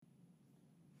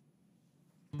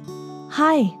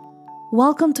Hi,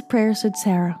 welcome to Prayers with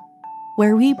Sarah,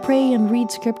 where we pray and read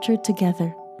scripture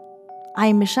together. I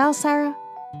am Michelle Sarah,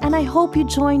 and I hope you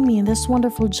join me in this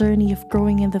wonderful journey of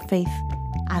growing in the faith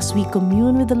as we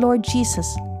commune with the Lord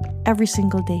Jesus every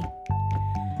single day.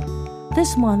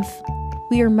 This month,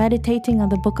 we are meditating on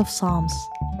the book of Psalms,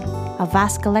 a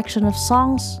vast collection of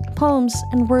songs, poems,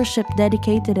 and worship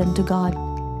dedicated unto God.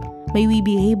 May we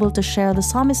be able to share the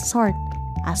psalmist's heart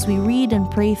as we read and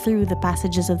pray through the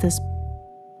passages of this.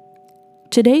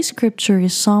 Today's scripture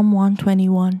is Psalm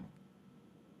 121.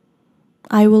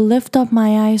 I will lift up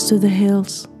my eyes to the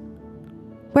hills.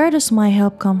 Where does my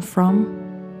help come from?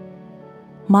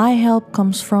 My help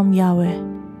comes from Yahweh,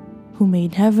 who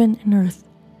made heaven and earth.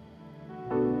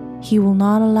 He will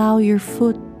not allow your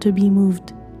foot to be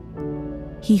moved.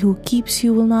 He who keeps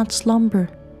you will not slumber.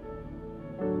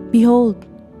 Behold,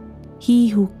 he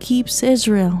who keeps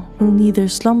Israel will neither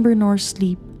slumber nor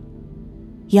sleep.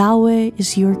 Yahweh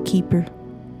is your keeper.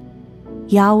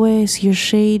 Yahweh is your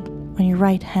shade on your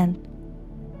right hand.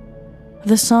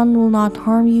 The sun will not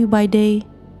harm you by day,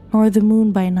 nor the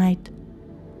moon by night.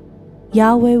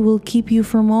 Yahweh will keep you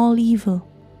from all evil.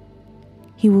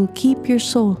 He will keep your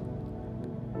soul.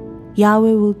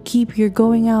 Yahweh will keep your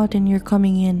going out and your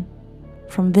coming in,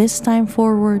 from this time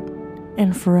forward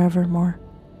and forevermore.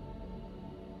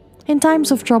 In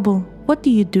times of trouble, what do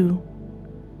you do?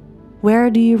 Where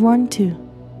do you run to?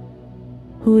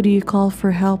 Who do you call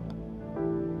for help?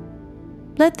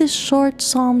 Let this short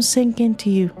psalm sink into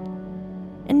you,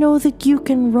 and know that you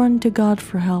can run to God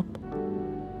for help.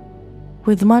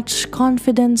 With much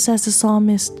confidence as a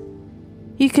psalmist,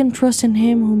 you can trust in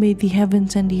Him who made the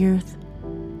heavens and the earth,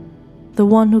 the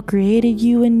one who created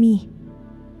you and me,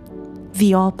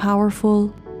 the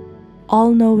all-powerful,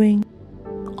 all-knowing,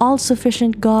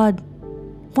 all-sufficient God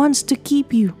wants to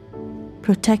keep you,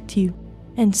 protect you,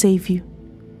 and save you.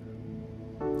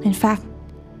 In fact,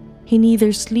 He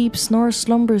neither sleeps nor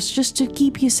slumbers just to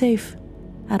keep you safe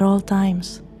at all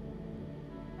times.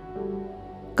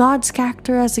 God's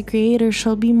character as a creator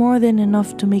shall be more than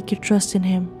enough to make you trust in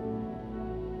Him.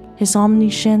 His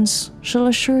omniscience shall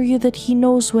assure you that He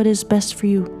knows what is best for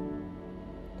you.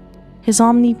 His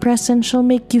omnipresence shall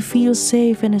make you feel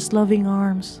safe in His loving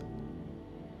arms.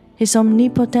 His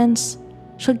omnipotence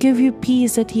shall give you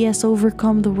peace that He has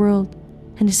overcome the world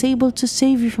and is able to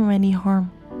save you from any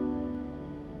harm.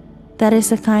 That is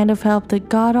the kind of help that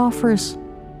God offers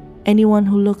anyone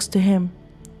who looks to Him,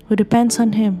 who depends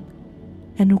on Him,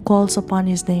 and who calls upon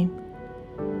His name.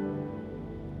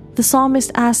 The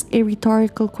psalmist asks a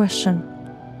rhetorical question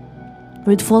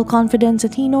with full confidence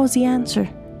that he knows the answer.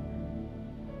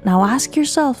 Now ask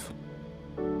yourself,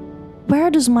 where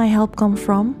does my help come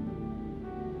from?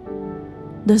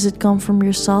 Does it come from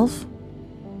yourself,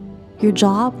 your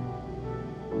job,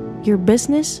 your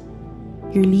business,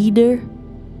 your leader,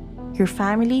 your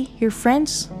family, your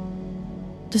friends?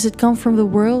 Does it come from the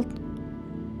world?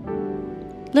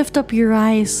 Lift up your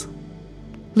eyes.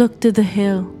 Look to the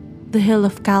hill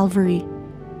of Calvary,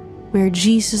 where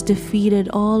Jesus defeated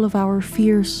all of our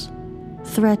fears,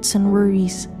 threats, and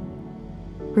worries,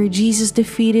 where Jesus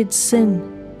defeated sin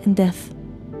and death.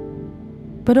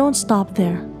 But don't stop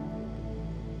there.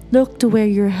 Look to where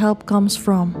your help comes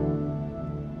from.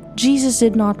 Jesus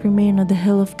did not remain on the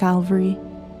hill of Calvary.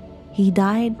 He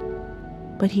died,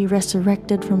 but He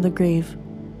resurrected from the grave,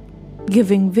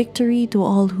 giving victory to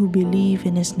all who believe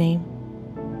in His name.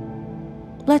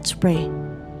 Let's pray.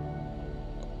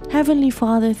 Heavenly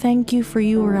Father, thank You for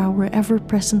You are our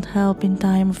ever-present help in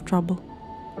time of trouble.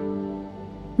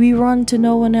 We run to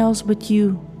no one else but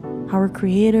You, our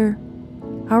Creator,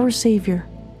 our Savior.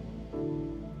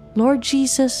 Lord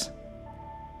Jesus,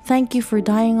 thank You for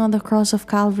dying on the cross of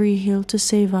Calvary Hill to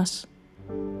save us.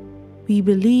 We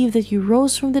believe that You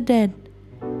rose from the dead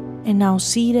and now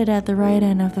seated at the right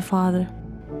hand of the Father,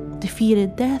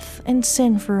 defeated death and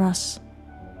sin for us.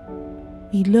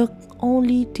 We look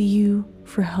only to You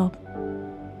for help.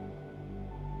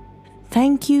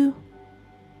 Thank You,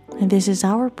 and this is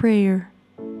our prayer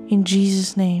in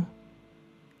Jesus' name.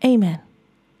 Amen.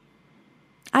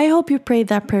 I hope you prayed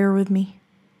that prayer with me.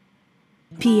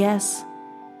 P.S.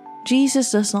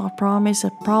 Jesus does not promise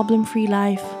a problem-free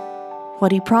life.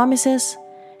 What He promises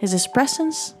is His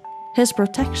presence, His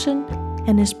protection,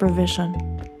 and His provision.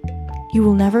 You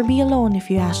will never be alone if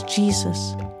you ask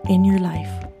Jesus in your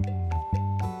life.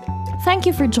 Thank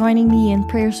you for joining me in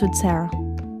Prayers with Sarah.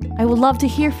 I would love to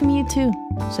hear from you too.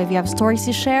 So if you have stories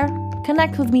to share,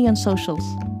 connect with me on socials.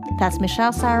 That's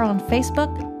Michelle Sarah on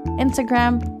Facebook,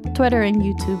 Instagram, Twitter, and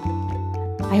YouTube.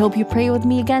 I hope you pray with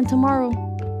me again tomorrow.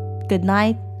 Good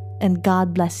night, and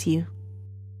God bless you.